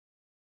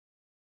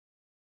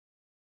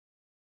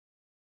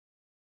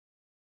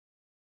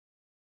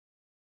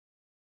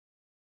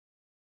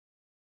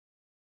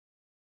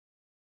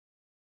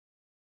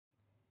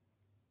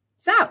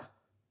So,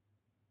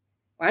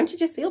 why don't you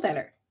just feel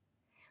better?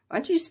 Why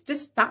don't you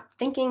just stop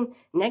thinking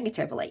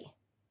negatively?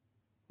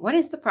 What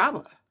is the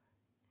problem?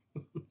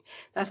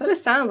 That's what it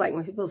sounds like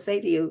when people say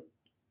to you,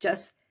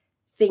 just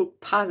think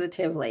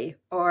positively,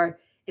 or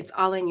it's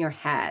all in your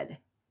head.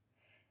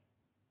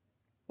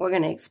 We're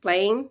going to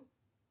explain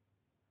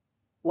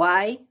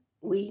why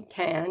we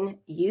can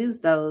use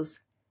those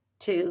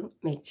to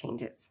make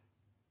changes.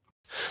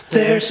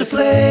 There's a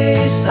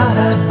place I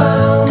have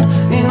found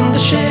in the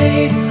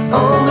shade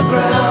on the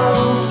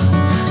ground,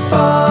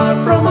 far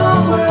from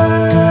all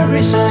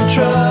worries and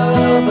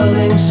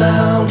troubling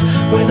sound.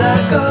 When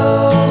I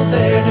go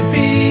there to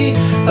be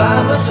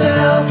by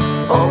myself,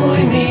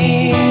 only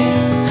me,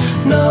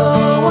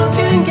 no one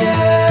can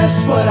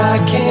guess what I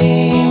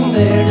came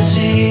there to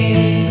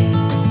see.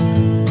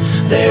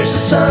 There's a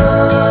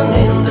sun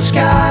in the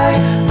sky,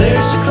 there's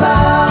a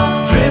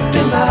cloud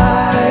drifting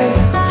by,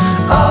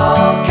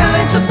 all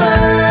kinds of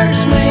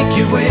birds make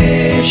you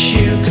wish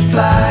you could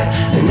fly.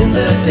 And in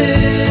the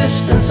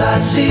distance I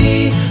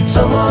see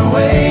someone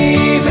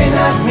waving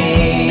at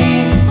me.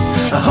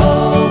 I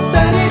hope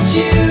that it's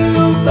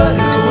you, but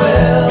who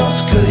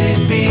else could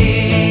it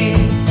be?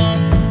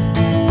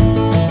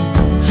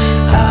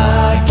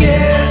 I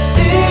guess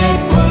it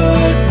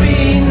would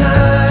be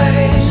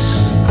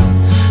nice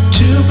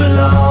to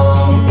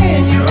belong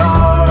in your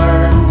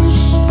arms.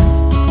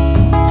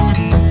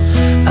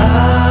 I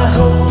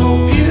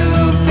hope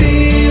you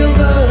feel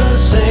the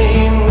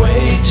same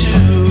way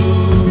too.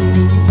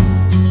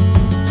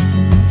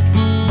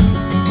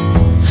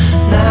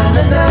 Na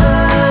na na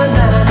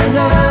na na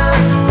na.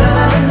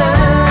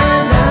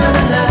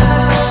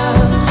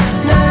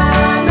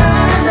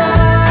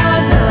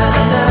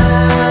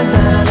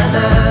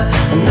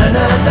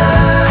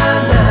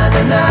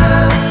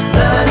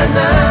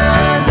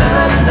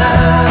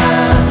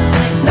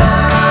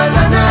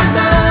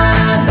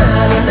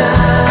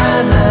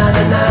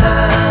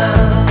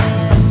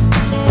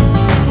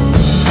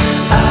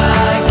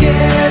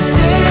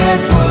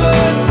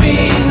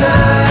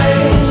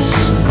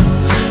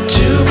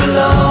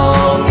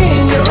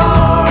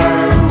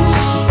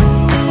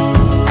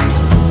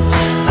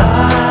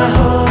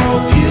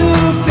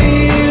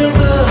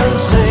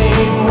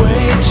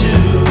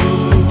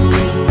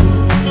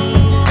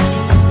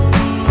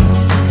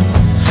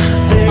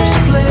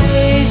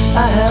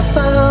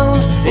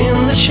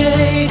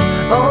 Shade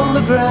on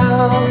the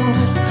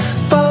ground,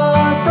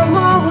 far from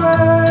all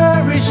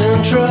worries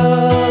and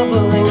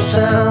troubling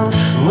sound.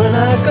 When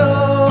I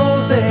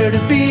go there to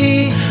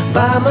be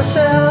by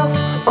myself,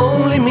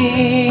 only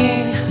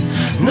me,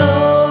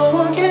 no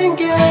one can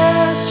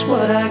guess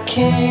what I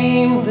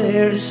came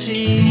there to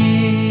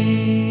see.